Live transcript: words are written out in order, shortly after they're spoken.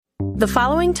The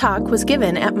following talk was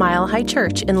given at Mile High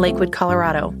Church in Lakewood,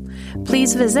 Colorado.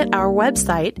 Please visit our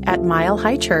website at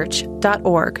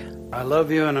milehighchurch.org. I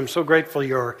love you, and I'm so grateful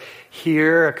you're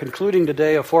here, concluding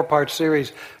today a 4-part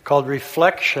series called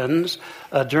Reflections,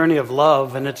 A Journey of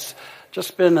Love, and it's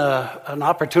just been an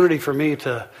opportunity for me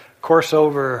to course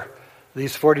over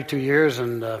these 42 years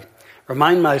and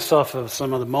remind myself of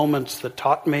some of the moments that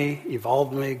taught me,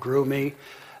 evolved me, grew me,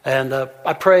 and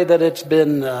I pray that it's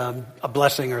been a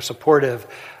blessing or supportive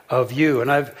of you.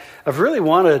 And I've really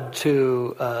wanted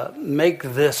to make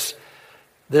this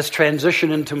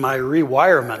transition into my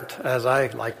rewirement, as I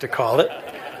like to call it,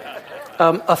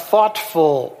 a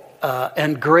thoughtful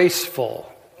and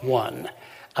graceful one,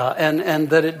 and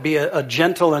that it be a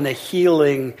gentle and a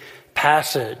healing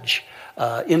passage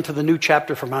into the new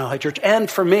chapter for Mile High Church and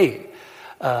for me.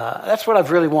 That's what I've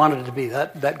really wanted it to be,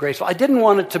 that graceful. I didn't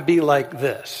want it to be like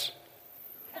this.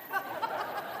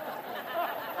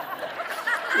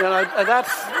 You know,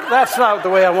 that's not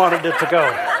the way I wanted it to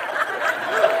go.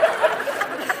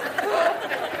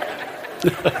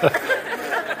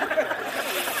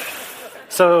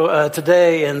 So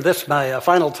today, in this my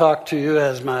final talk to you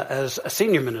as a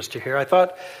senior minister here, I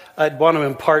thought I'd want to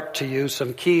impart to you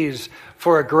some keys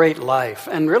for a great life.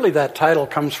 And really that title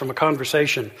comes from a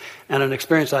conversation and an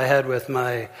experience I had with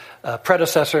my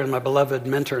predecessor and my beloved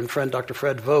mentor and friend, Dr.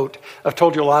 Fred Vogt. I've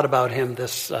told you a lot about him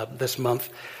this month.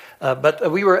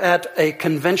 But we were at a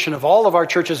convention of all of our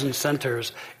churches and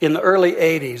centers in the early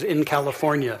 80s in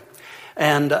California.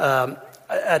 And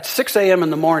at 6 a.m. in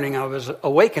the morning, I was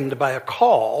awakened by a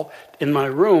call in my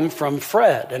room from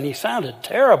Fred, and he sounded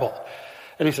terrible.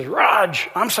 And he said, "Raj,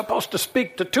 I'm supposed to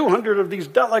speak to 200 of these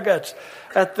delegates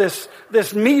at this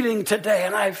meeting today,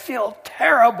 and I feel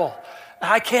terrible.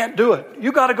 I can't do it.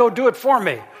 You got to go do it for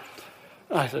me."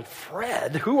 I said,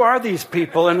 "Fred, who are these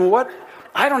people, and what?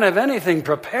 I don't have anything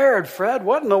prepared, Fred.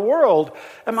 What in the world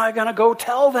am I going to go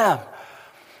tell them?"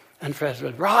 And Fred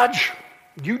said, "Raj,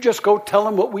 you just go tell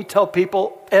them what we tell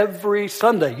people every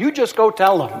Sunday. You just go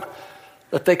tell them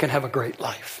that they can have a great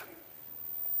life."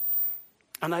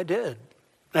 And I did.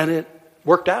 And it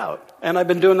worked out. And I've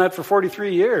been doing that for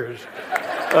 43 years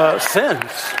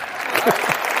since.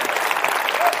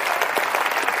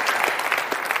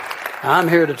 I'm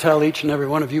here to tell each and every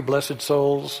one of you blessed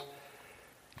souls,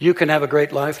 you can have a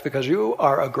great life because you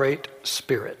are a great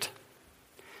spirit.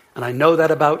 And I know that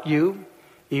about you,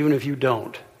 even if you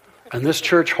don't. And this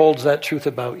church holds that truth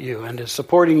about you and is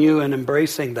supporting you and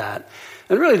embracing that.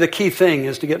 And really the key thing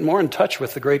is to get more in touch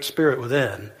with the great spirit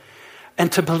within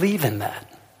and to believe in that.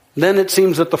 Then it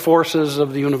seems that the forces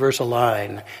of the universe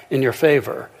align in your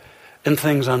favor and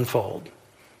things unfold.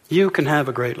 You can have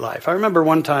a great life. I remember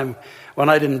one time when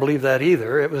I didn't believe that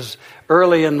either. It was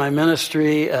early in my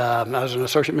ministry. I was an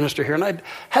associate minister here, and I'd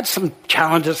had some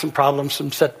challenges, some problems,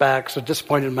 some setbacks. I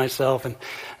disappointed in myself,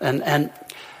 and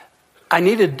I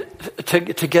needed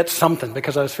to get something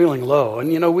because I was feeling low.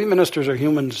 And, you know, we ministers are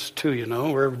humans too, you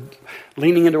know. We're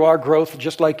leaning into our growth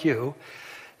just like you.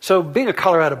 So being a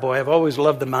Colorado boy, I've always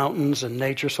loved the mountains and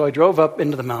nature, so I drove up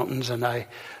into the mountains, and I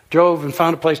drove and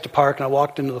found a place to park, and I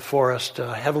walked into the forest,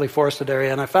 a heavily forested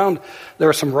area, and I found there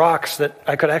were some rocks that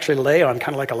I could actually lay on,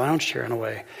 kind of like a lounge chair in a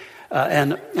way.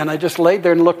 And I just laid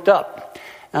there and looked up,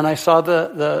 and I saw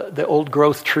the old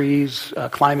growth trees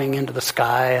climbing into the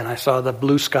sky, and I saw the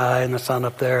blue sky and the sun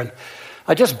up there, and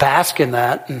I just basked in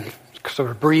that and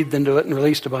sort of breathed into it and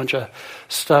released a bunch of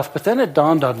stuff. But then it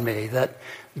dawned on me that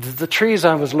the trees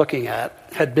I was looking at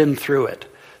had been through it.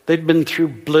 They'd been through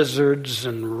blizzards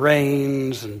and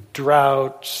rains and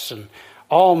droughts and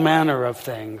all manner of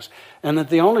things. And that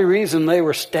the only reason they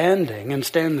were standing and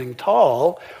standing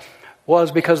tall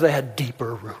was because they had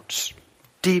deeper roots.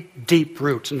 Deep, deep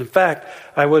roots. And in fact,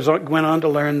 I went on to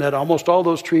learn that almost all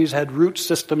those trees had root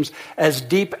systems as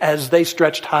deep as they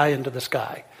stretched high into the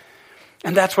sky.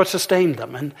 And that's what sustained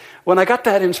them. And when I got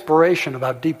that inspiration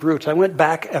about deep roots, I went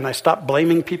back and I stopped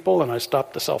blaming people, and I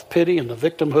stopped the self-pity and the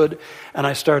victimhood, and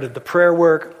I started the prayer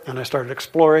work, and I started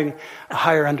exploring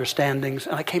higher understandings,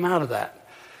 and I came out of that.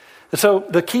 And so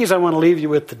the keys I want to leave you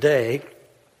with today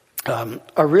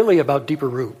are really about deeper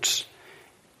roots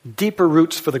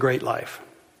for the great life.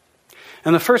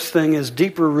 And the first thing is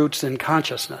deeper roots in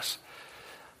consciousness.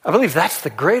 I believe that's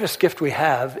the greatest gift we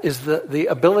have, is the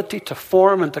ability to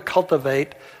form and to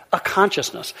cultivate a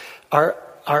consciousness.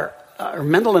 Our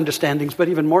mental understandings, but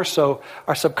even more so,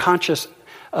 our subconscious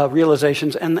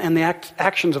realizations and the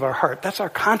actions of our heart. That's our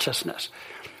consciousness.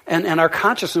 And our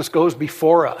consciousness goes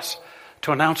before us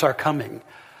to announce our coming.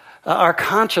 Our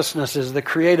consciousness is the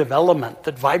creative element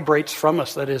that vibrates from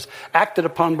us, that is acted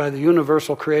upon by the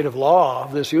universal creative law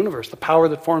of this universe, the power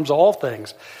that forms all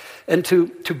things. and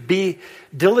to be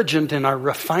diligent in our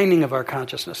refining of our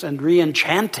consciousness and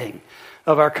re-enchanting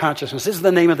of our consciousness. This is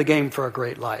the name of the game for a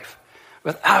great life,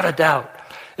 without a doubt.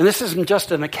 And this isn't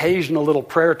just an occasional little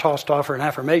prayer tossed off or an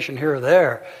affirmation here or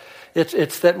there.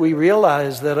 It's that we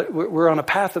realize that we're on a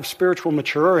path of spiritual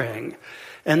maturing,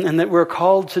 and that we're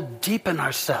called to deepen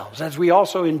ourselves as we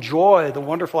also enjoy the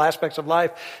wonderful aspects of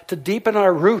life, to deepen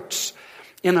our roots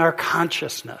in our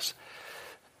consciousness.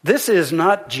 This is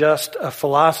not just a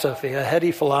philosophy, a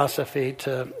heady philosophy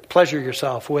to pleasure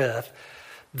yourself with.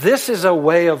 This is a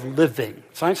way of living.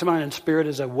 Science of Mind and Spirit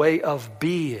is a way of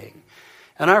being.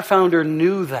 And our founder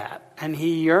knew that. And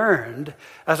he yearned,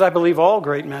 as I believe all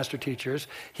great master teachers,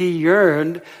 he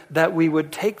yearned that we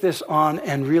would take this on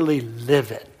and really live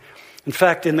it. In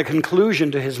fact, in the conclusion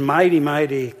to his mighty,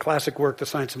 mighty classic work, The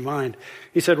Science of Mind,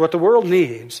 he said, what the world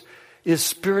needs is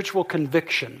spiritual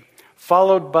conviction,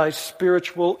 followed by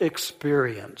spiritual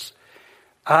experience.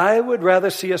 I would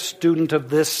rather see a student of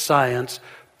this science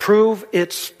prove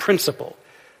its principle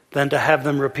than to have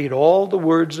them repeat all the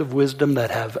words of wisdom that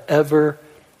have ever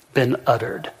been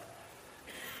uttered.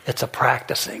 It's a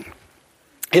practicing.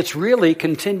 It's really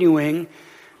continuing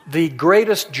the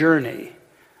greatest journey,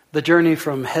 the journey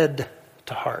from head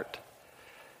to heart.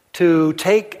 To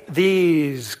take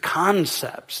these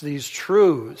concepts, these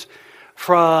truths,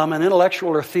 from an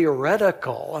intellectual or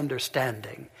theoretical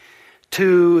understanding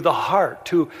to the heart,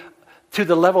 to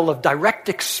the level of direct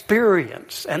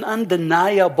experience and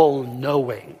undeniable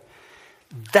knowing.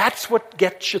 That's what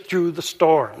gets you through the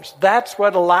storms. That's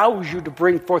what allows you to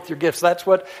bring forth your gifts. That's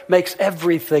what makes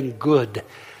everything good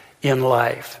in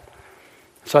life.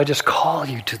 So I just call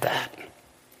you to that.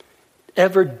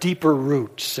 Ever deeper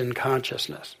roots in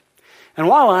consciousness. And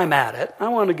while I'm at it, I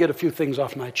want to get a few things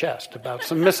off my chest about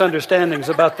some misunderstandings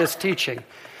about this teaching.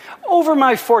 Over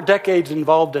my 4 decades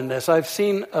involved in this, I've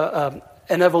seen an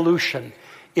evolution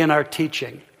in our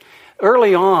teaching.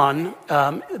 Early on,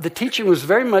 the teaching was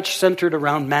very much centered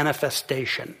around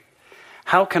manifestation.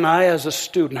 How can I as a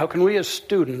student, how can we as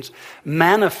students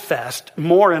manifest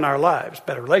more in our lives?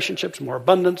 Better relationships, more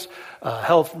abundance,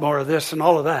 health, more of this and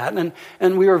all of that.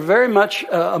 And we were very much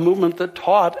a movement that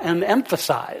taught and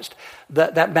emphasized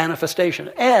that manifestation.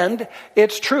 And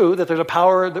it's true that there's a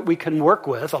power that we can work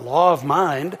with, a law of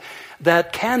mind,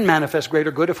 that can manifest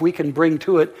greater good if we can bring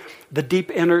to it the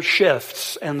deep inner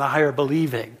shifts and the higher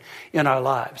believing in our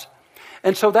lives.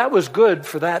 And so that was good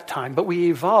for that time, but we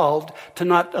evolved to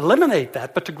not eliminate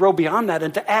that, but to grow beyond that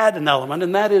and to add an element,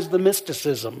 and that is the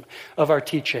mysticism of our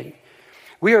teaching.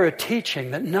 We are a teaching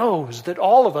that knows that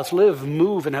all of us live,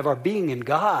 move, and have our being in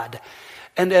God.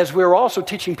 And as we're also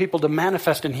teaching people to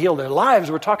manifest and heal their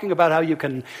lives, we're talking about how you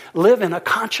can live in a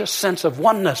conscious sense of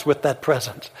oneness with that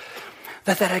presence.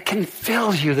 That it can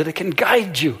fill you, that it can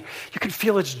guide you. You can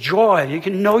feel its joy. You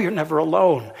can know you're never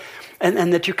alone.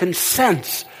 And that you can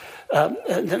sense,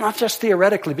 not just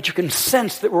theoretically, but you can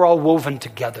sense that we're all woven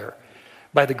together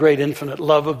by the great infinite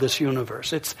love of this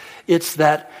universe. It's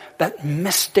that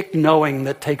mystic knowing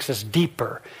that takes us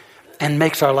deeper and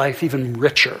makes our life even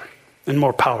richer and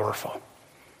more powerful.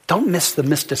 Don't miss the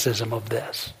mysticism of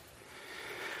this.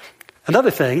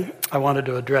 Another thing I wanted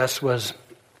to address was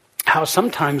how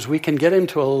sometimes we can get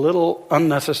into a little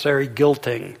unnecessary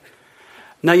guilting.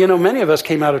 Now, many of us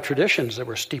came out of traditions that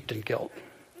were steeped in guilt.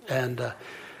 And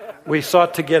we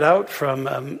sought to get out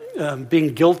from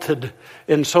being guilted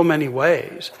in so many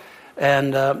ways.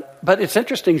 But it's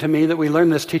interesting to me that we learn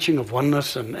this teaching of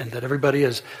oneness and that everybody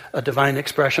is a divine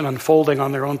expression unfolding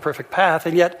on their own perfect path,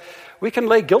 and yet we can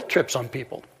lay guilt trips on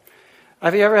people.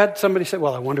 Have you ever had somebody say,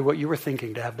 well, I wonder what you were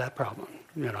thinking to have that problem,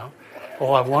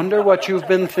 Oh, I wonder what you've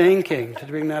been thinking to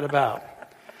bring that about.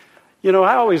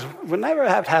 Whenever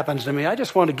that happens to me, I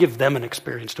just want to give them an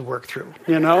experience to work through,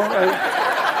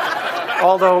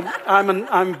 Although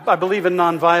I believe in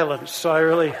nonviolence, so I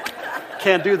really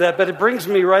can't do that. But it brings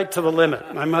me right to the limit,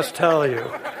 I must tell you.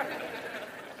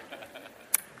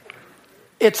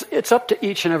 It's up to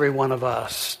each and every one of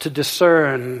us to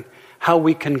discern how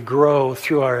we can grow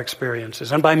through our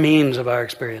experiences and by means of our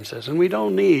experiences. And we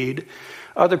don't need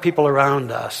other people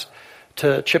around us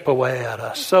to chip away at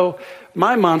us. So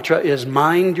my mantra is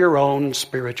mind your own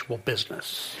spiritual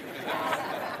business.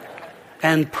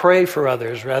 And pray for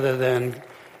others rather than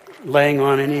laying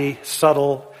on any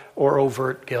subtle or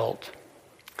overt guilt.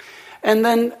 And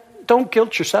then don't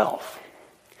guilt yourself.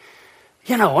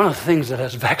 One of the things that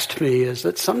has vexed me is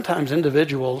that sometimes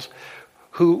individuals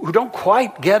who don't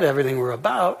quite get everything we're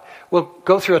about will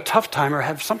go through a tough time or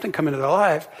have something come into their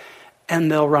life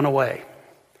and they'll run away.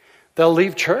 They'll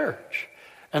leave church.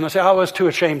 And they'll say, I was too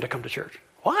ashamed to come to church.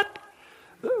 What?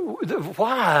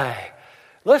 Why?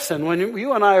 Listen, when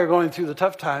you and I are going through the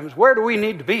tough times, where do we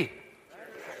need to be?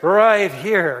 Right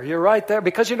here. You're right there.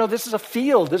 Because, this is a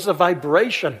field. This is a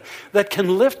vibration that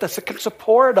can lift us. It can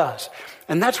support us.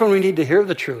 And that's when we need to hear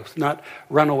the truth, not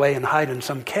run away and hide in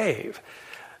some cave.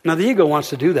 Now, the ego wants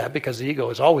to do that because the ego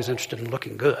is always interested in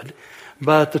looking good.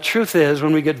 But the truth is,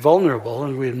 when we get vulnerable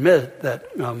and we admit that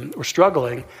we're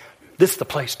struggling, this is the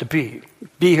place to be.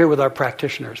 Be here with our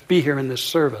practitioners. Be here in this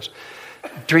service.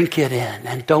 Drink it in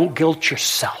and don't guilt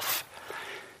yourself.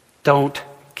 Don't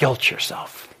guilt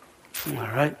yourself. All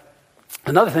right?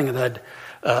 Another thing that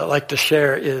I'd like to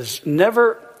share is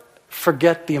never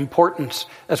forget the importance,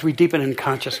 as we deepen in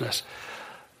consciousness,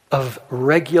 of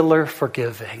regular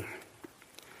forgiving.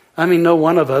 I mean, no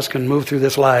one of us can move through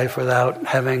this life without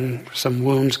having some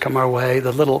wounds come our way,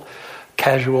 the little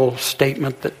casual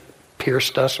statement that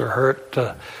pierced us or hurt,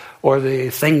 or the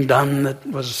thing done that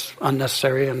was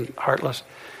unnecessary and heartless.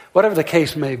 Whatever the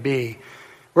case may be,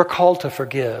 we're called to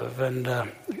forgive. And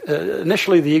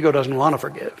initially the ego doesn't want to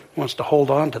forgive. It wants to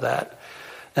hold on to that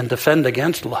and defend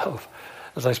against love,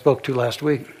 as I spoke to last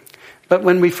week. But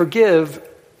when we forgive,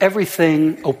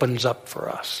 everything opens up for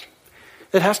us.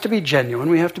 It has to be genuine.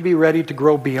 We have to be ready to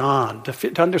grow beyond,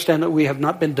 to understand that we have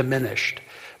not been diminished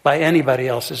by anybody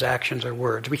else's actions or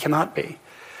words. We cannot be.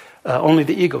 Only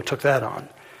the ego took that on.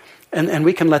 And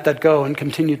we can let that go and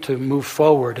continue to move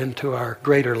forward into our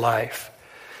greater life.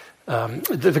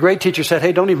 The great teacher said,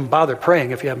 hey, don't even bother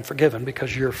praying if you haven't forgiven,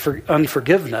 because your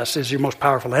unforgiveness is your most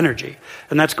powerful energy.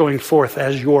 And that's going forth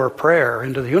as your prayer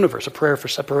into the universe, a prayer for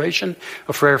separation,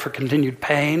 a prayer for continued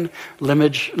pain,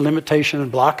 limitation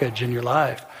and blockage in your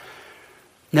life.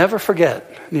 Never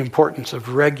forget the importance of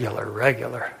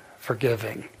regular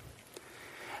forgiving.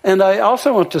 And I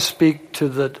also want to speak to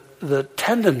the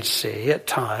tendency at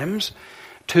times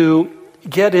to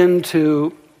get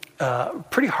into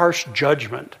pretty harsh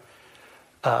judgment.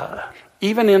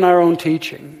 Even in our own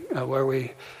teaching, where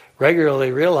we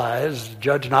regularly realize,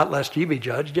 judge not lest ye be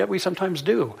judged, yet we sometimes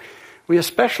do. We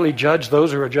especially judge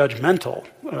those who are judgmental.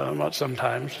 Not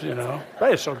sometimes,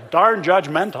 Hey, so darn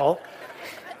judgmental,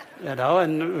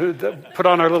 and put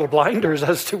on our little blinders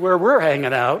as to where we're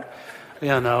hanging out,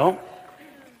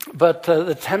 But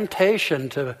the temptation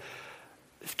to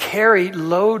carry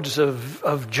loads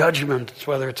of judgment,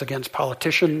 whether it's against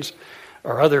politicians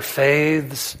or other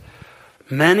faiths.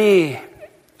 Many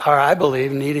are, I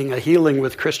believe, needing a healing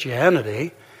with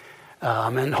Christianity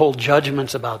and hold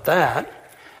judgments about that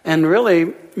and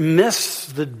really miss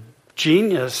the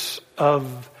genius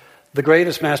of the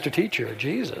greatest master teacher,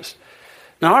 Jesus.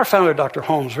 Now, our founder, Dr.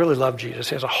 Holmes, really loved Jesus.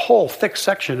 He has a whole thick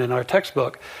section in our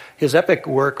textbook, his epic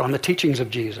work on the teachings of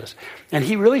Jesus. And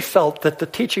he really felt that the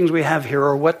teachings we have here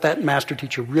are what that master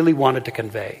teacher really wanted to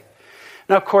convey.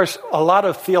 Now, of course, a lot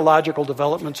of theological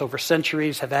developments over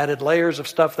centuries have added layers of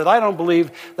stuff that I don't believe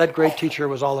that great teacher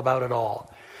was all about at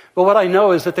all. But what I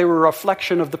know is that they were a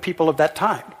reflection of the people of that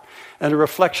time and a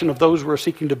reflection of those who were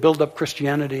seeking to build up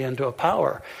Christianity into a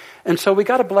power. And so we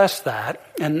got to bless that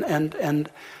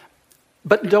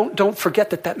But don't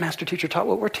forget that master teacher taught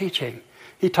what we're teaching.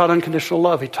 He taught unconditional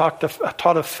love. He taught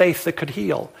a faith that could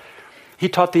heal. He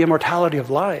taught the immortality of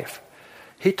life.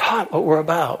 He taught what we're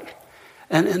about.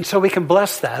 And so we can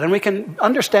bless that. And we can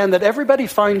understand that everybody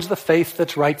finds the faith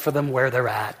that's right for them where they're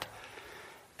at.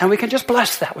 And we can just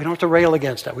bless that. We don't have to rail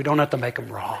against that. We don't have to make them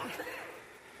wrong.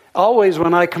 Always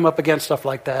when I come up against stuff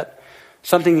like that,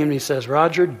 something in me says,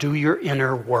 Roger, do your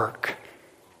inner work.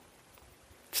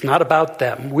 It's not about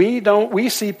them. We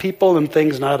see people and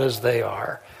things not as they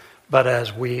are, but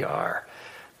as we are.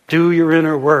 Do your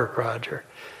inner work, Roger.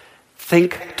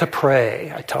 Think to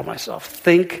pray, I tell myself.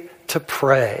 Think to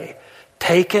pray.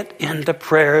 Take it into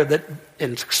prayer that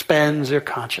expands your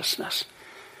consciousness.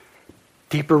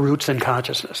 Deeper roots in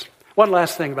consciousness. One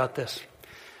last thing about this.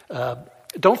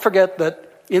 Don't forget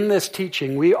that in this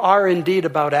teaching, we are indeed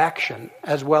about action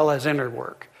as well as inner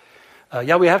work.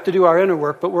 We have to do our inner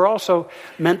work, but we're also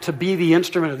meant to be the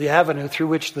instrument of the avenue through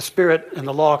which the Spirit and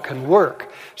the law can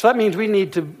work. So that means we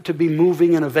need to be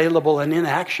moving and available and in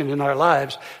action in our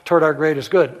lives toward our greatest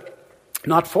good.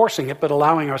 Not forcing it, but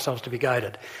allowing ourselves to be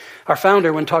guided. Our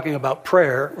founder, when talking about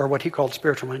prayer, or what he called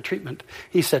spiritual mind treatment,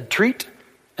 he said, treat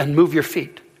and move your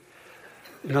feet.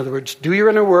 In other words, do your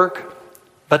inner work,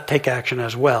 but take action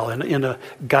as well in a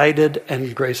guided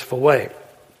and graceful way.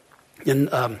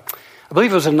 I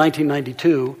believe it was in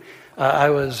 1992, I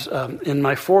was in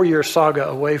my 4-year saga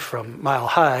away from Mile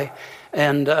High,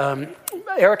 and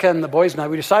Erica and the boys and I,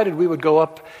 we decided we would go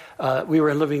up, we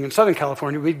were living in Southern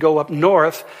California, we'd go up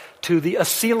north to the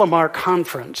Asilomar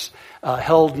Conference,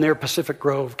 held near Pacific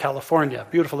Grove, California.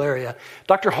 Beautiful area.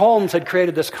 Dr. Holmes had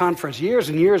created this conference years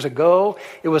and years ago.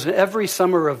 It was an every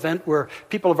summer event where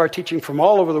people of our teaching from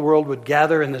all over the world would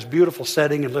gather in this beautiful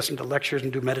setting and listen to lectures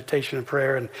and do meditation and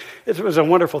prayer. And it was a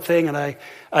wonderful thing. And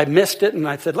I missed it, and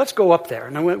I said, let's go up there.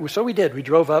 And so we did. We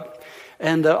drove up.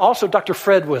 And also Dr.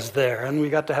 Fred was there, and we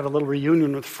got to have a little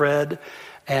reunion with Fred.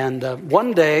 And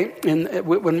one day,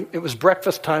 when it was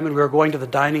breakfast time and we were going to the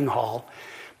dining hall,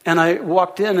 and I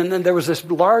walked in, and then there was this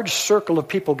large circle of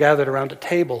people gathered around a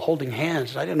table holding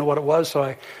hands. I didn't know what it was, so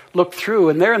I looked through,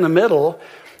 and there in the middle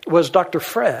was Dr.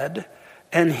 Fred,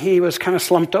 and he was kind of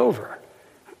slumped over.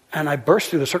 And I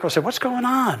burst through the circle and said, what's going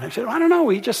on? I said, I don't know,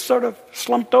 he just sort of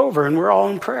slumped over, and we're all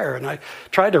in prayer. And I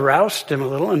tried to roust him a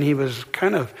little, and he was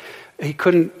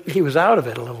he was out of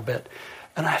it a little bit.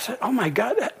 And I said, oh my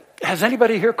God, has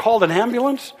anybody here called an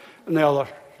ambulance? And they all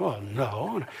looked, oh,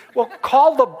 no. Well,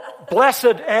 call the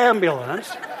blessed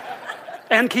ambulance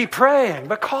and keep praying,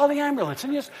 but call the ambulance.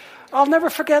 And I'll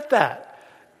never forget that.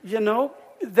 You know,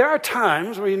 there are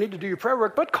times where you need to do your prayer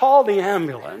work, but call the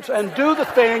ambulance and do the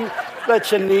thing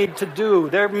that you need to do.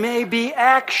 There may be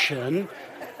action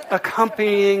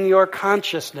accompanying your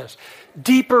consciousness,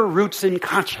 deeper roots in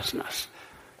consciousness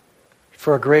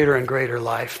for a greater and greater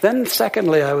life. Then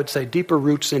secondly, I would say deeper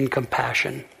roots in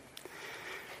compassion.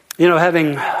 You know,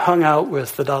 having hung out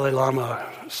with the Dalai Lama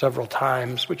several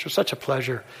times, which was such a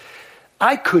pleasure,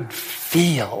 I could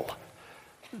feel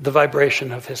the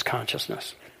vibration of his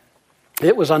consciousness.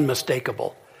 It was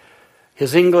unmistakable.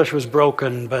 His English was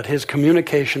broken, but his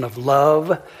communication of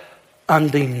love,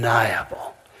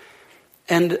 undeniable.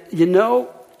 And you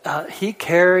know, he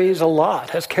carries a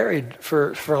lot, has carried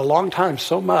for a long time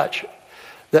so much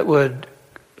that would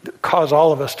cause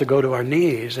all of us to go to our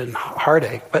knees in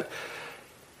heartache. But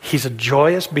he's a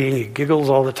joyous being. He giggles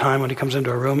all the time when he comes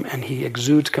into a room, and he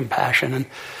exudes compassion. And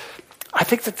I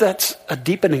think that that's a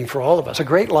deepening for all of us. A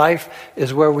great life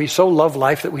is where we so love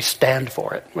life that we stand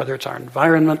for it, whether it's our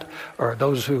environment or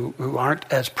those who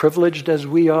aren't as privileged as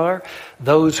we are,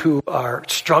 those who are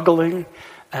struggling,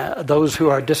 those who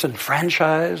are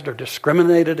disenfranchised or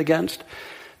discriminated against.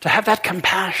 To have that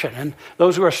compassion, and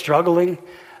those who are struggling,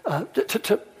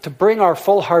 to bring our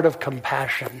full heart of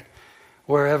compassion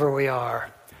wherever we are.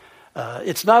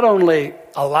 It's not only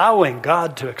allowing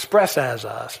God to express as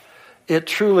us, it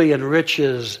truly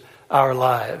enriches our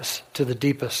lives to the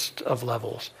deepest of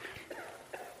levels.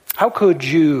 How could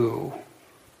you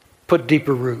put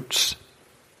deeper roots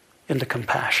into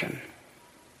compassion?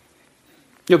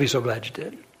 You'll be so glad you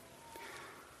did.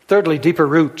 Thirdly, deeper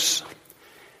roots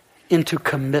into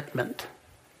commitment.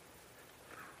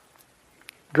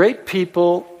 Great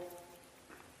people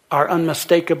are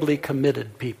unmistakably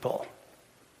committed people.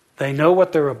 They know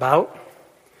what they're about.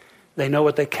 They know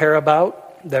what they care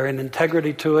about. They're in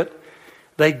integrity to it.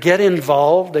 They get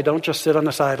involved. They don't just sit on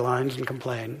the sidelines and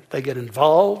complain. They get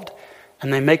involved,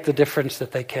 and they make the difference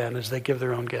that they can as they give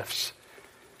their own gifts.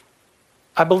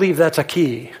 I believe that's a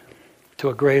key to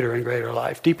a greater and greater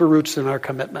life. Deeper roots in our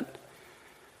commitment.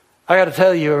 I got to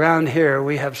tell you, around here,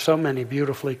 we have so many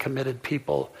beautifully committed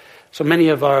people. So many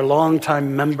of our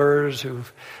longtime members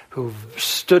who've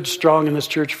stood strong in this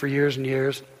church for years and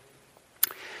years.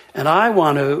 And I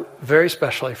want to, very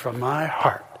specially from my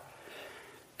heart,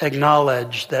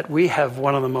 acknowledge that we have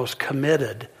one of the most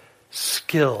committed,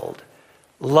 skilled,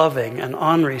 loving, and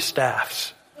honorary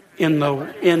staffs in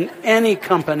any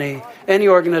company, any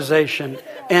organization,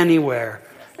 anywhere.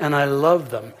 And I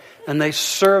love them. And they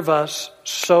serve us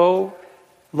so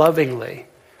lovingly,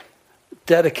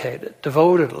 dedicated,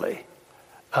 devotedly.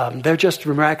 They're just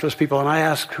miraculous people. And I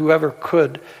ask whoever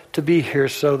could to be here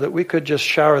so that we could just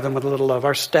shower them with a little love.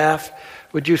 Our staff,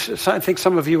 I think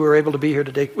some of you were able to be here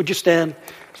today. Would you stand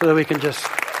so that we can just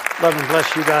love and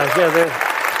bless you guys? Yeah,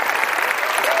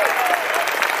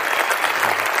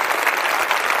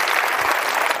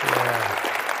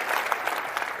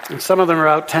 and some of them are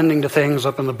out tending to things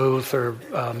up in the booth or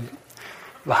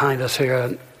behind us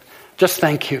here. Just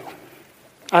thank you.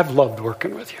 I've loved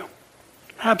working with you.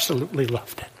 Absolutely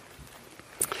loved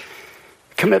it.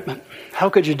 Commitment. How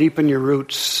could you deepen your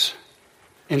roots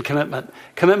in commitment?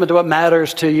 Commitment to what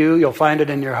matters to you. You'll find it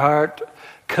in your heart.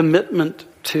 Commitment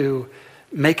to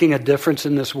making a difference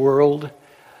in this world.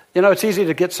 You know, it's easy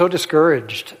to get so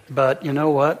discouraged, but you know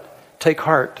what? Take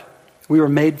heart. We were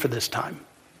made for this time.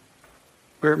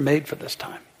 We were made for this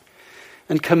time.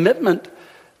 And commitment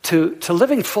to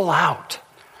living full out.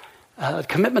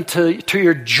 Commitment to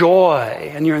your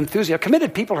joy and your enthusiasm.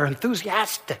 Committed people are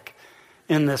enthusiastic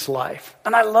in this life.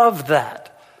 And I love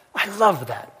that. I love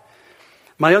that.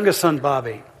 My youngest son,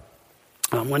 Bobby,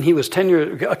 when he was 10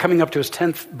 years, coming up to his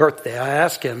 10th birthday, I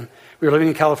asked him, we were living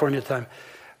in California at the time,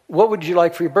 what would you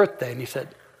like for your birthday? And he said,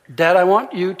 Dad, I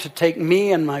want you to take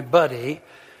me and my buddy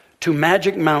to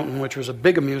Magic Mountain, which was a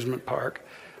big amusement park,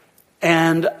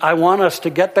 and I want us to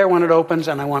get there when it opens,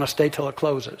 and I want to stay till it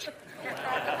closes.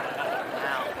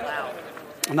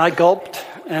 And I gulped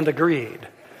and agreed.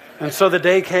 And so the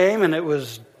day came, and it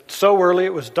was so early,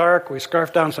 it was dark. We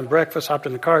scarfed down some breakfast, hopped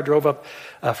in the car, drove up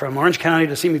from Orange County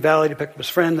to Simi Valley to pick up his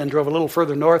friend, then drove a little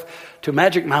further north to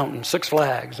Magic Mountain, Six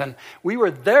Flags. And we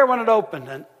were there when it opened,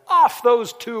 and off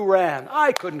those two ran.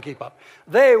 I couldn't keep up.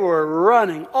 They were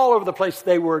running all over the place.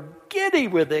 They were giddy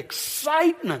with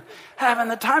excitement, having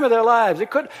the time of their lives.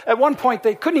 At one point,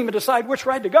 they couldn't even decide which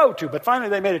ride to go to, but finally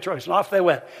they made a choice, and off they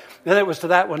went. Then it was to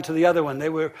that one, to the other one. They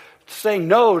were saying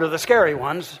no to the scary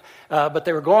ones, but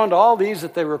they were going to all these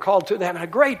that they were called to. They're having a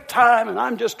great time, and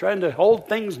I'm just trying to hold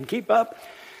things and keep up.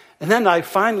 And then I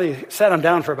finally sat them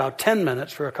down for about 10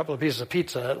 minutes for a couple of pieces of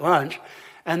pizza at lunch,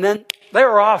 and then they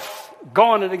were off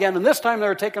going it again. And this time they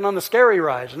were taking on the scary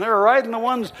rides. And they were riding the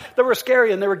ones that were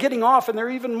scary. And they were getting off. And they're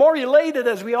even more elated,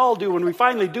 as we all do, when we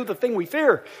finally do the thing we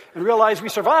fear and realize we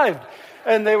survived.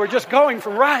 And they were just going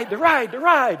from ride to ride to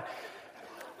ride.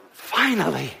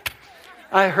 Finally,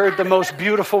 I heard the most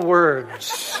beautiful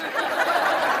words.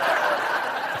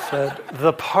 It said,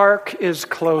 "The park is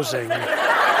closing.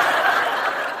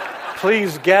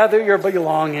 Please gather your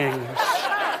belongings.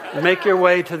 Make your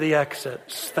way to the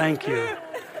exits. Thank you."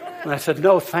 And I said,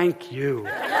 "No, thank you."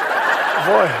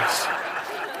 Boys,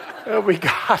 we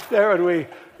got there and we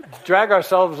dragged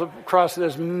ourselves across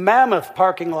this mammoth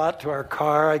parking lot to our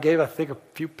car. I gave, I think, a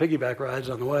few piggyback rides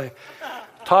on the way.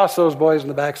 Tossed those boys in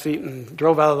the back seat and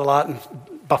drove out of the lot. And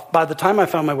by the time I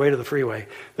found my way to the freeway,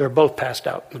 they were both passed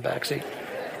out in the back seat.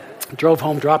 Drove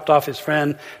home, dropped off his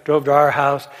friend, drove to our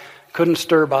house. Couldn't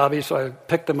stir Bobby, so I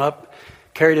picked him up.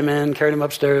 Carried him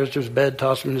upstairs to his bed,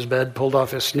 tossed him in his bed, pulled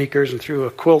off his sneakers and threw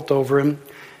a quilt over him.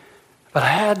 But I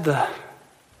had the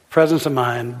presence of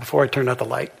mind before I turned out the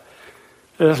light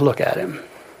to just look at him.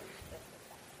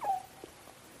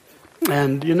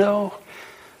 And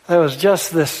there was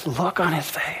just this look on his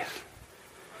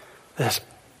face.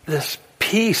 This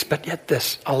peace, but yet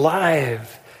this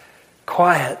alive,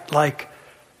 quiet, like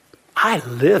I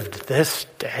lived this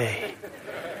day.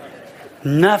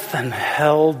 Nothing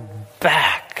held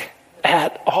back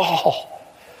at all.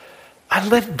 I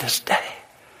lived this day.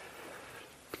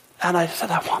 And I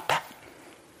said, I want that.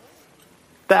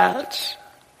 That's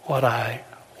what I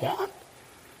want.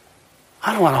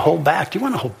 I don't want to hold back. Do you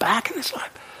want to hold back in this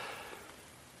life?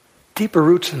 Deeper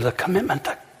roots in the commitment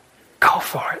to go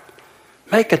for it.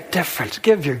 Make a difference.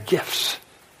 Give your gifts.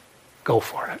 Go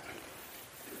for it.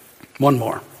 One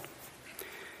more.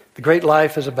 The great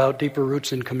life is about deeper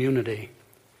roots in community.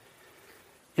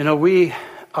 We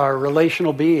are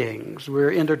relational beings.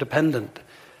 We're interdependent.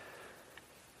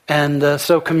 And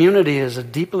so community is a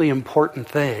deeply important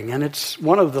thing. And it's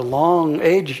one of the long,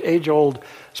 age-old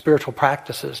spiritual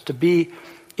practices to be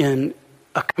in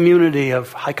a community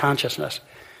of high consciousness.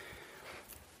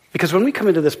 Because when we come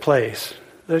into this place,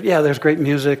 there's great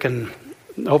music and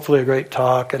hopefully a great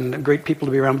talk and great people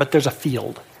to be around, but there's a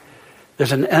field.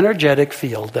 There's an energetic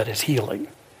field that is healing,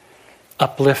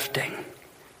 uplifting,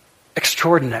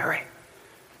 extraordinary.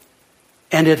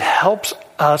 And it helps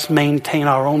us maintain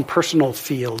our own personal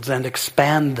fields and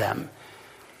expand them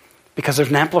because there's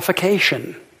an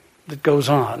amplification that goes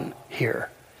on here.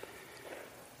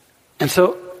 And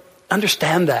so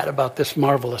understand that about this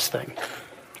marvelous thing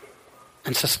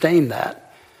and sustain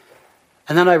that.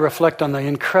 And then I reflect on the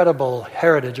incredible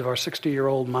heritage of our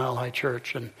 60-year-old Mile High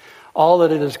Church and all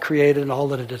that it has created and all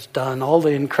that it has done, all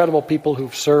the incredible people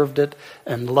who've served it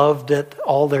and loved it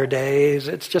all their days.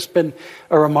 It's just been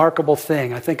a remarkable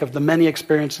thing. I think of the many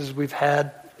experiences we've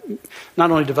had, not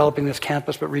only developing this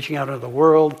campus, but reaching out into the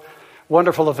world.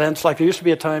 Wonderful events. Like there used to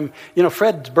be a time,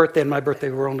 Fred's birthday and my birthday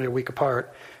were only a week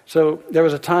apart. So there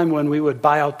was a time when we would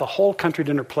buy out the whole Country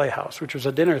Dinner Playhouse, which was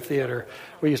a dinner theater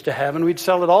we used to have, and we'd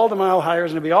sell it all to Mile Highers,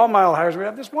 and it'd be all Mile Highers. We'd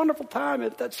have this wonderful time.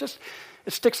 It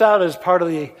sticks out as part of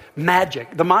the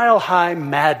magic. The Mile High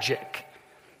magic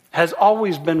has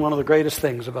always been one of the greatest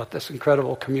things about this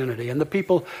incredible community. And the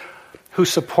people who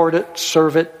support it,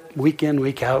 serve it week in,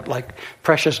 week out, like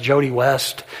precious Jody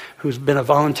West, who's been a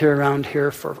volunteer around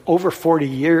here for over 40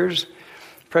 years.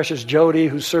 Precious Jody,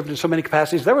 who's served in so many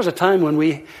capacities. There was a time when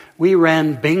we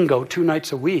ran bingo 2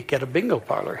 nights a week at a bingo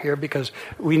parlor here because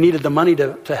we needed the money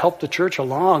to help the church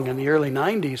along in the early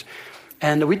 90s.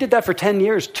 And we did that for 10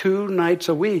 years, 2 nights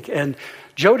a week. And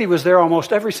Jody was there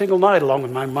almost every single night, along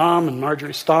with my mom and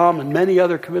Marjorie Stamm and many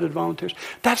other committed volunteers.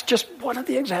 That's just one of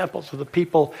the examples of the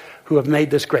people who have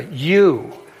made this great.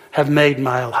 You have made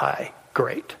Mile High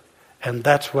great. And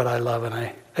that's what I love, and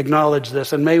I acknowledge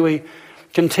this. And may we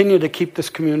continue to keep this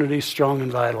community strong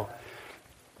and vital.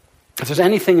 If there's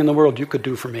anything in the world you could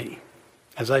do for me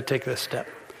as I take this step,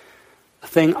 the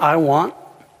thing I want,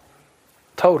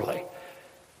 totally,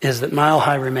 is that Mile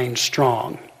High remains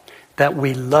strong, that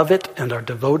we love it and are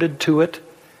devoted to it,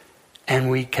 and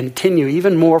we continue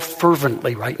even more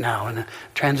fervently right now in a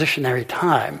transitionary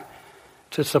time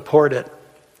to support it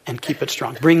and keep it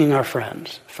strong, bringing our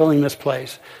friends, filling this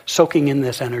place, soaking in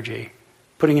this energy,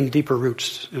 putting in deeper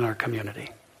roots in our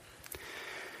community.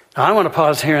 Now, I want to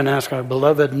pause here and ask our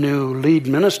beloved new lead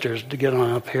ministers to get on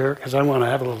up here, because I want to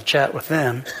have a little chat with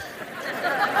them.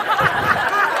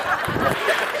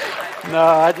 No,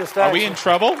 I just... Are we in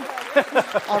trouble?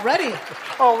 Already.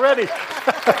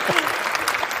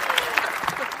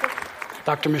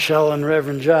 Dr. Michelle and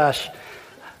Reverend Josh,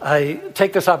 I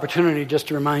take this opportunity just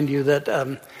to remind you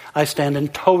that I stand in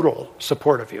total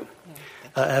support of you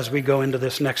as we go into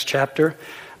this next chapter.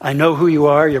 I know who you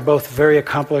are. You're both very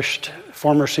accomplished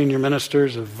former senior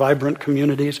ministers of vibrant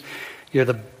communities. You're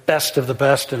the best of the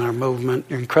best in our movement.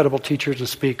 You're incredible teachers and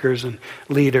speakers and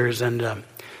leaders. And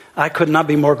I could not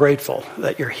be more grateful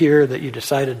that you're here, that you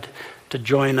decided to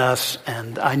join us.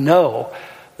 And I know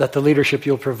that the leadership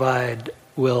you'll provide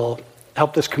will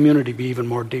help this community be even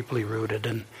more deeply rooted.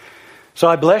 And so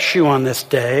I bless you on this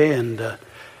day, and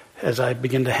as I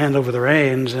begin to hand over the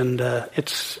reins, and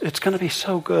it's going to be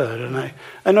so good. And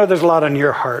I know there's a lot on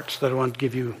your hearts that I want to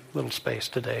give you a little space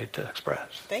today to express.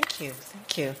 Thank you.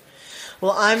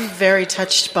 Well, I'm very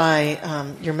touched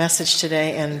by your message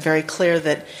today, and very clear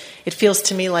that it feels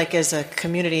to me like as a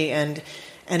community and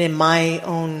in my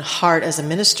own heart as a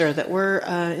minister that we're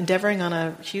endeavoring on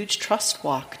a huge trust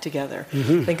walk together.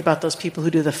 Mm-hmm. Think about those people who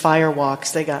do the fire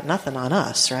walks. They got nothing on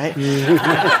us, right?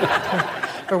 Mm-hmm.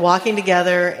 We're walking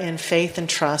together in faith and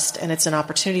trust, and it's an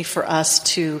opportunity for us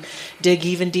to dig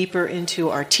even deeper into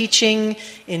our teaching,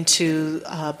 into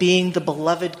being the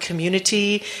beloved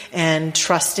community, and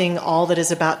trusting all that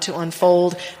is about to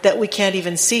unfold that we can't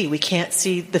even see. We can't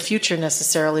see the future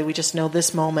necessarily. We just know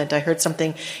this moment. I heard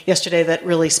something yesterday that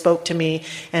really spoke to me,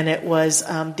 and it was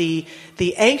the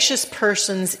anxious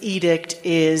person's edict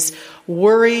is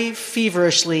worry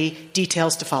feverishly,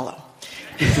 details to follow.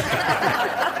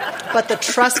 But the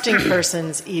trusting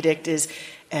person's edict is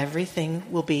everything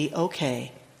will be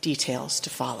okay, details to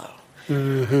follow.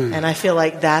 Mm-hmm. And I feel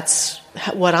like that's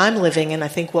what I'm living, and I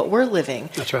think what we're living.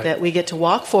 That's right. That we get to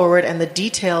walk forward and the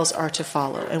details are to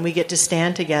follow. And we get to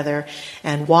stand together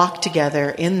and walk together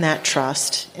in that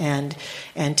trust and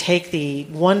take the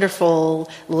wonderful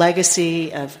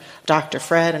legacy of Dr.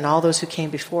 Fred and all those who came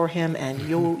before him, and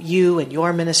you and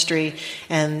your ministry.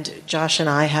 And Josh and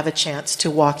I have a chance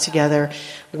to walk together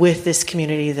with this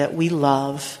community that we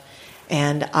love.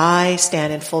 And I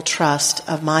stand in full trust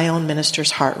of my own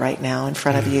minister's heart right now in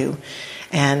front of you.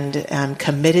 And I'm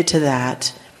committed to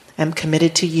that. I'm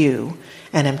committed to you.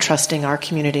 And I'm trusting our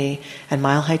community and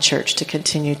Mile High Church to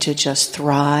continue to just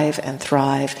thrive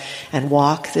and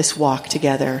walk this walk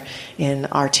together in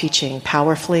our teaching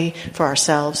powerfully for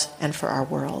ourselves and for our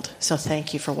world. So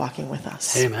thank you for walking with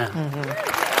us. Amen. Mm-hmm.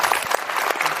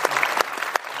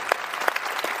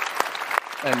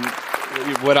 And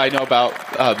what I know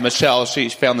about Michelle, she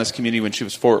found this community when she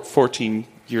was 14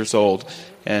 years old,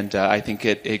 and I think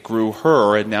it grew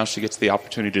her, and now she gets the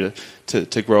opportunity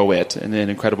to grow it in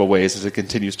incredible ways as it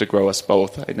continues to grow us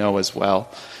both, I know as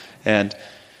well. And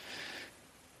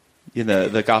in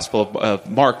the Gospel of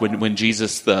Mark, when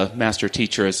Jesus, the master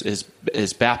teacher,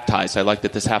 is baptized, I like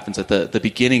that this happens at the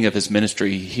beginning of his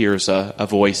ministry. He hears a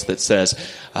voice that says,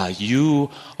 "You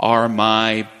are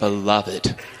my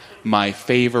beloved. My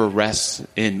favor rests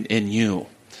in you."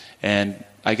 And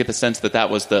I get the sense that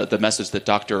was the message that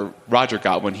Dr. Roger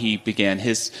got when he began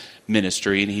his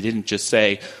ministry. And he didn't just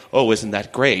say, "Oh, isn't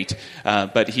that great?"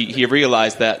 But he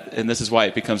realized that, and this is why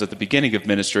it becomes at the beginning of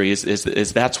ministry,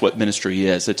 is that's what ministry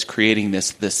is. It's creating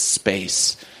this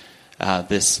space,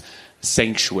 this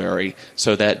sanctuary,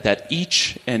 so that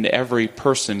each and every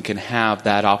person can have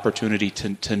that opportunity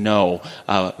to know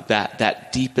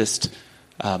that deepest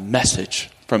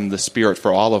message from the Spirit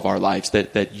for all of our lives,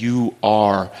 that you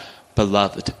are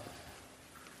beloved,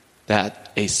 that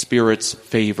a Spirit's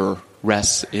favor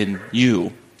rests in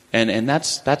you. And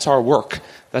that's our work.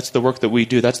 That's the work that we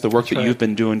do. That's the work that you've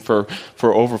been doing for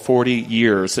over 40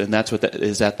 years, and that's what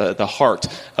is at the heart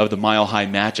of the Mile High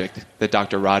magic that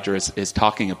Dr. Roger is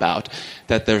talking about,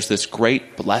 that there's this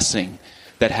great blessing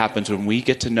that happens when we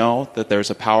get to know that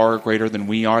there's a power greater than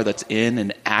we are that's in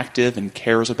and active and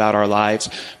cares about our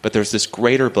lives. But there's this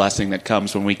greater blessing that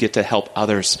comes when we get to help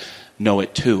others know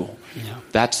it too. Yeah.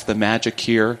 That's the magic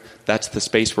here. That's the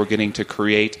space we're getting to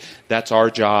create. That's our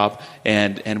job,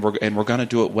 and we're going to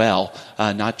do it well.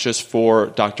 Not just for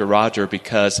Dr. Roger,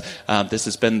 because this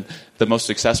has been the most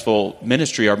successful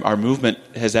ministry our movement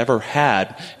has ever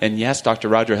had. And yes, Dr.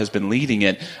 Roger has been leading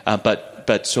it,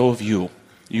 but so have you.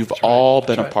 You've all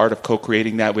been a part of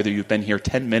co-creating that. Whether you've been here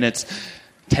 10 minutes,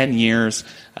 10 years,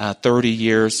 30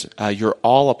 years, you're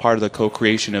all a part of the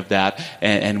co-creation of that,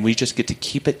 and we just get to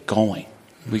keep it going.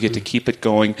 We get to keep it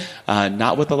going,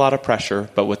 not with a lot of pressure,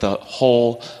 but with a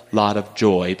whole lot of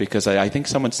joy, because I think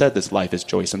someone said this life is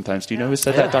joy sometimes. Do you know who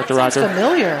said that, Dr. Roger? That's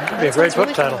familiar. That'd be a great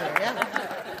book title.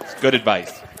 It's good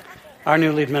advice. Our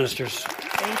new lead ministers.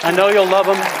 I know you'll love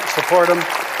them, support them.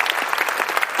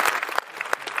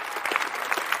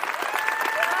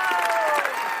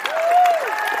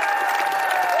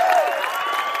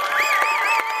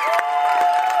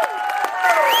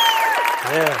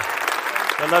 Yeah.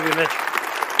 I love you, Mitch.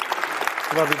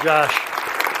 I love you, Josh.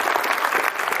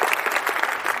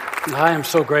 I am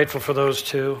so grateful for those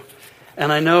two.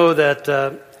 And I know that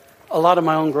a lot of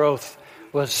my own growth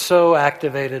was so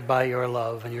activated by your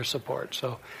love and your support.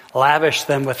 So lavish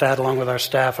them with that, along with our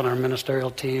staff and our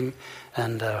ministerial team.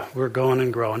 And we're going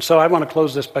and growing. So I want to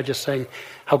close this by just saying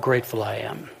how grateful I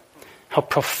am. How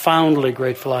profoundly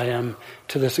grateful I am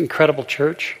to this incredible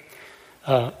church.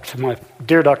 To my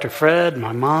dear Dr. Fred,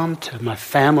 my mom, to my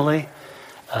family,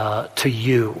 to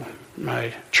you,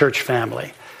 my church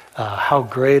family, how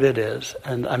great it is.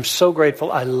 And I'm so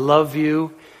grateful. I love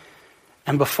you.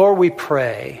 And before we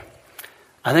pray,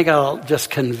 I think I'll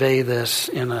just convey this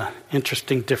in an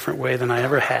interesting, different way than I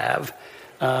ever have.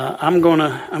 I'm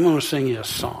gonna sing you a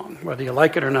song, whether you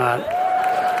like it or not.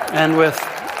 And with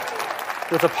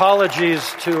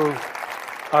apologies to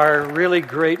our really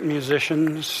great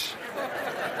musicians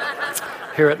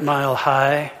here at Mile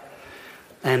High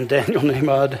and Daniel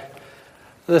Nahmad,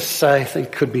 this, I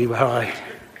think, could be how I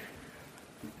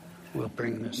will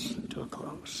bring this to a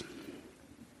close.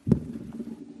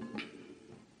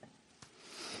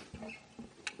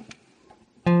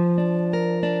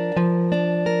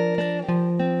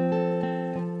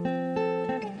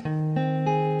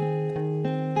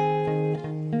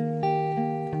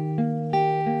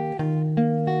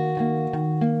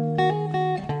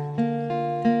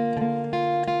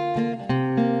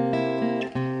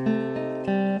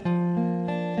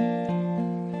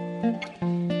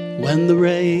 When the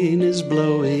rain is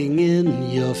blowing in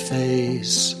your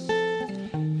face,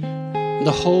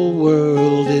 the whole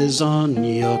world is on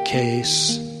your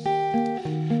case,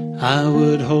 I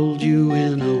would hold you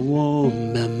in a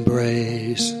warm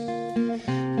embrace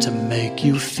to make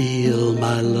you feel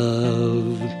my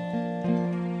love.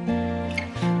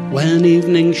 When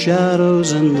evening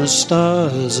shadows and the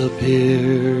stars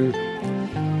appear,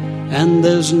 and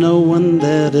there's no one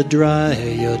there to dry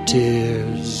your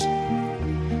tears,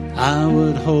 I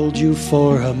would hold you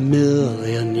for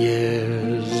 1,000,000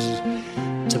 years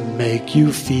to make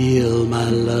you feel my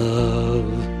love.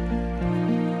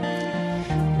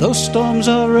 Though storms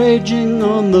are raging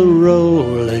on the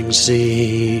rolling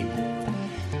sea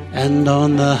and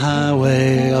on the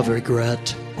highway of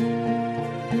regret,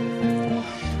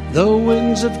 though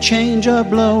winds of change are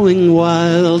blowing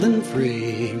wild and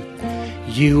free,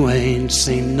 you ain't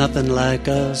seen nothing like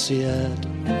us yet.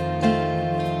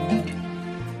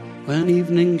 When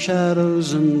evening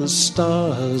shadows and the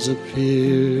stars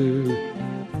appear,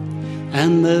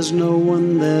 and there's no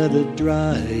one there to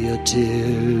dry your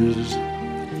tears,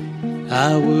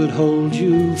 I would hold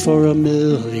you for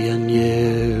 1,000,000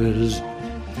 years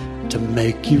to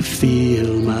make you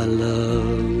feel my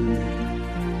love.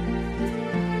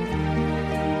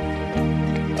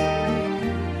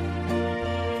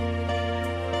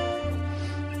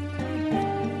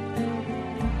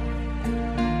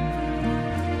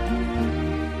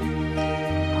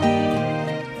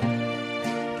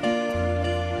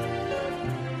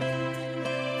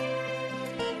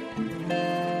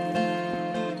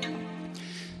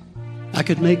 I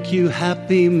could make you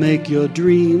happy, make your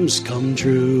dreams come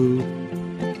true.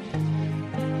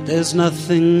 There's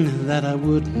nothing that I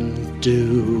wouldn't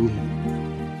do.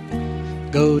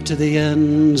 Go to the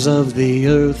ends of the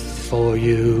earth for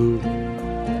you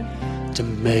to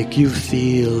make you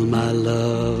feel my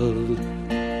love.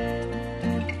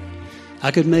 I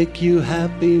could make you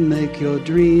happy, make your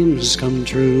dreams come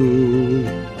true.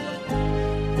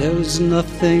 There's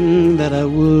nothing that I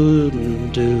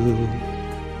wouldn't do.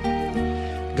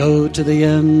 Go to the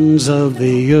ends of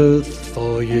the earth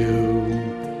for you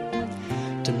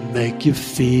make you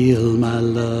feel my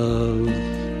love,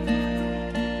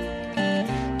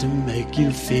 to make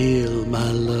you feel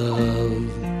my love,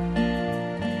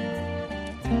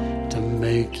 to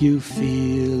make you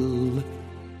feel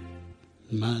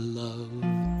my love.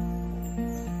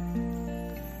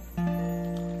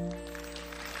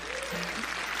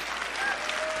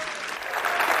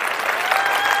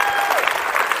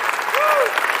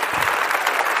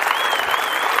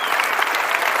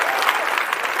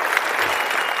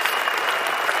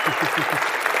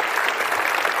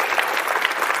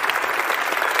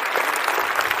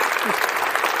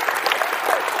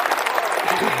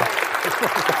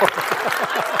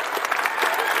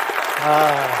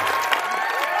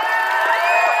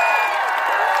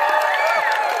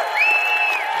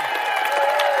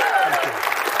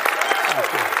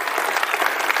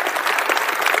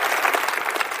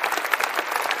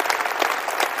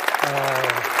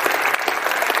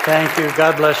 Thank you.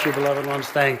 God bless you, beloved ones.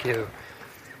 Thank you.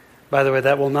 By the way,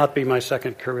 that will not be my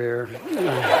second career.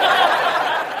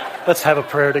 Let's have a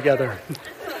prayer together.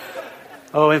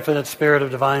 Oh, infinite Spirit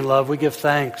of divine love, we give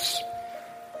thanks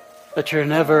that your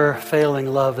never-failing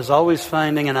love is always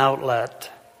finding an outlet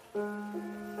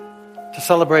to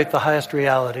celebrate the highest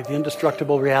reality, the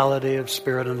indestructible reality of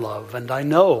spirit and love. And I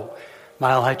know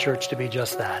Mile High Church to be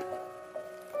just that.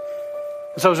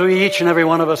 So as we each and every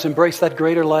one of us embrace that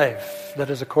greater life that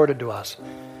is accorded to us,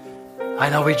 I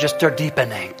know we just are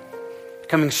deepening,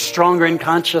 becoming stronger in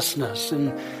consciousness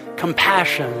and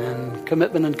compassion and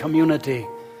commitment and community,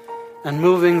 and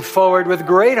moving forward with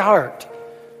great heart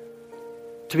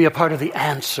to be a part of the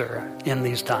answer in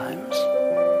these times,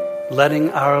 letting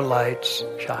our lights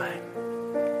shine.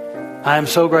 I am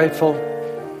so grateful.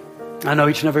 I know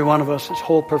each and every one of us is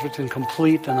whole, perfect, and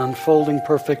complete and unfolding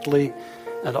perfectly,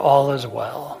 and all is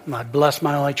well. And I bless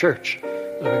Mile High Church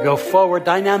as we go forward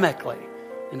dynamically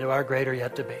into our greater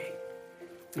yet to be.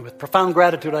 And with profound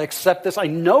gratitude, I accept this. I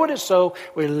know it is so.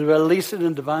 We release it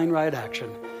in divine right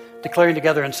action, declaring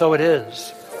together, and so it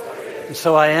is. And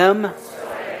so I am,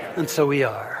 and so we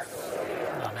are.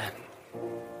 Amen.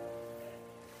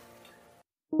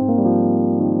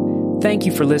 Thank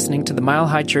you for listening to the Mile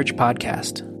High Church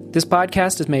podcast. This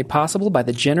podcast is made possible by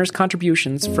the generous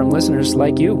contributions from listeners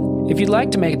like you. If you'd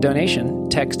like to make a donation,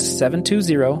 text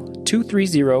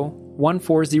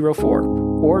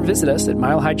 720-230-1404 or visit us at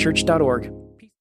milehighchurch.org.